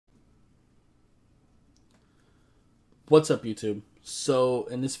What's up, YouTube? So,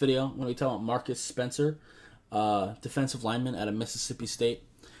 in this video, I'm going to be talking about Marquiss Spencer, defensive lineman out of Mississippi State.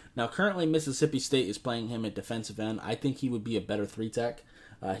 Now, currently, Mississippi State is playing him at defensive end. I think he would be a better three-tech.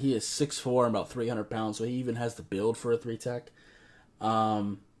 He is 6'4", and about 300 pounds, so he even has the build for a three-tech.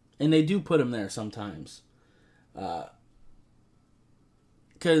 And they do put him there sometimes.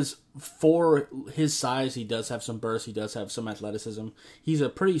 Because for his size, he does have some burst. He does have some athleticism. He's a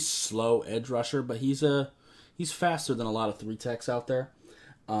pretty slow edge rusher, but he's faster than a lot of three-techs out there.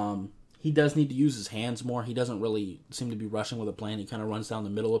 He does need to use his hands more. He doesn't really seem to be rushing with a plan. He kind of runs down the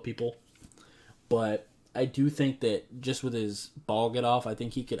middle of people. But I do think that just with his ball get off, I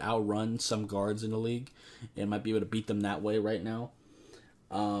think he could outrun some guards in the league and might be able to beat them that way right now.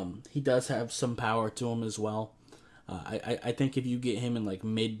 He does have some power to him as well. I think if you get him in like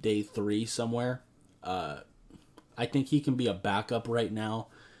mid-day 3 somewhere, I think he can be a backup right now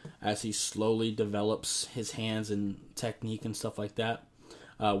as he slowly develops his hands and technique and stuff like that.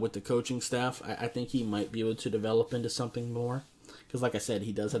 With the coaching staff, I think he might be able to develop into something more. Because like I said,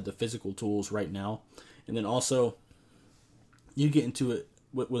 he does have the physical tools right now. And then also, you get into it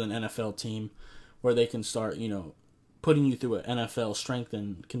with an NFL team where they can start, putting you through an NFL strength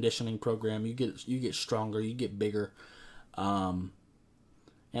and conditioning program. You get stronger, you get bigger. And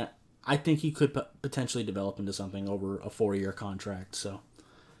I think he could potentially develop into something over a 4-year contract. So,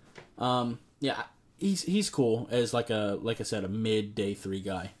 yeah, he's cool as like I said, a mid-day 3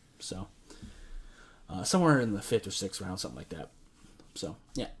 guy. So, somewhere in the 5th or 6th round, something like that. So,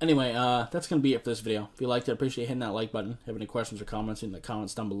 yeah. Anyway, that's going to be it for this video. If you liked it, I appreciate hitting that like button. Have any questions or comments in the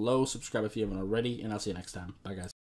comments down below. Subscribe if you haven't already, and I'll see you next time. Bye, guys.